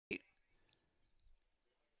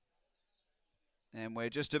And we're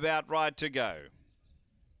just about right to go.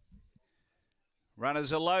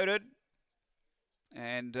 Runners are loaded.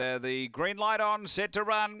 And the green light on, set to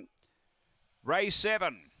run. Race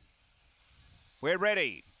 7. We're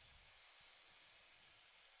ready.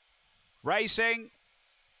 Racing.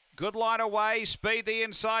 Good line away, speed the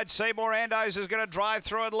inside. Seymour Andos is going to drive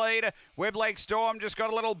through and lead. Weblake Storm just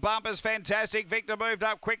got a little bump as Fantastic Victor moved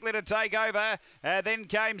up quickly to take over. Then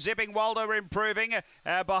came Zipping Walder improving.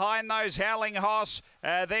 Behind those Howling Hoss.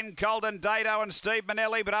 Then Golden Dato and Steve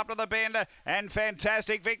Manelli, but up to the bend. And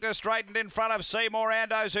Fantastic Victor straightened in front of Seymour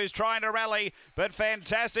Andos, who's trying to rally. But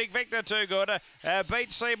Fantastic Victor too good.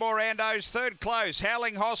 Beat Seymour Andos, third close.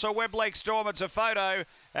 Howling Hoss or Weblake Storm, it's a photo.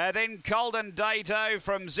 Then Golden Dato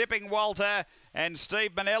from Zipping Walter and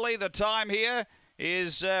Steve Manelli. The time here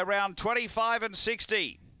is around 25 and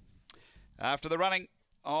 60. After the running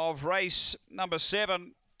of race number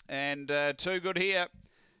 7, and too good here.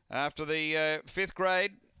 After the 5th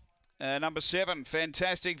grade, number 7,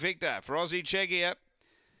 Fantastic Victor for Aussie Chegia.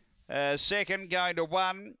 Second going to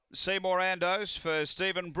 1, Seymour Andos for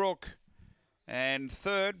Stephen Brook. And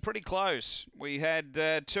third, pretty close. We had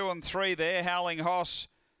 2 and 3 there, Howling Hoss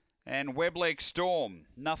and Weblake Storm.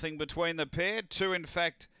 Nothing between the pair. 2, in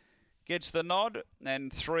fact, gets the nod,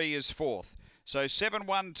 and 3 is 4th. So 7,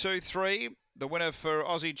 1, 2, 3, the winner for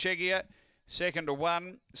Aussie Chegia. Second to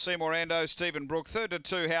 1, Seymour Andos, Stephen Brook. Third to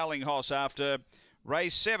 2, Howling Hoss after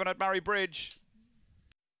race 7 at Murray-Bridge.